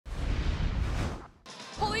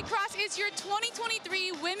is your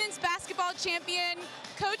 2023 Women's Basketball Champion,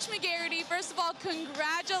 Coach Magarity. First of all,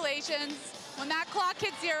 congratulations. When that clock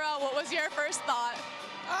hit 0, what was your first thought?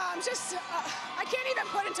 I can't even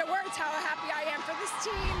put into words how happy I am for this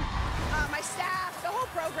team, my staff, the whole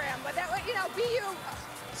program. But that, you know, BU,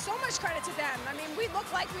 so much credit to them. I mean, we looked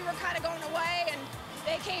like we were kind of going away, and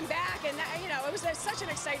they came back, and you know, it was such an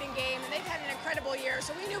exciting game, and they've had an incredible year.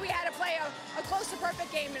 So we knew we had to play a close to perfect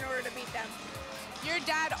game in order to beat them. Your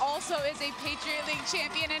dad also is a Patriot League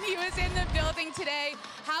champion, and he was in the building today.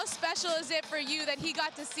 How special is it for you that he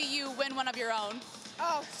got to see you win one of your own?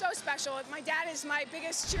 Oh, so special. My dad is my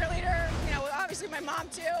biggest cheerleader, you know, obviously my mom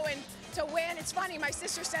too, and to win, it's funny, my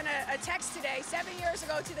sister sent a text today, 7 years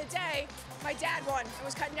ago to the day, my dad won and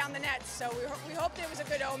was cutting down the nets, so we hoped it was a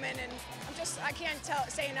good omen, and I can't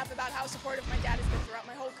say enough about how supportive my dad has been throughout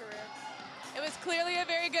my whole career. It was clearly a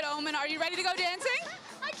very good omen. Are you ready to go dancing?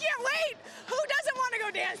 I can't wait! Who doesn't want to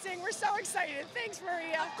go dancing? We're so excited. Thanks,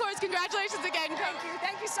 Maria. Of course, congratulations again.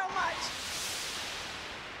 Thank you so much.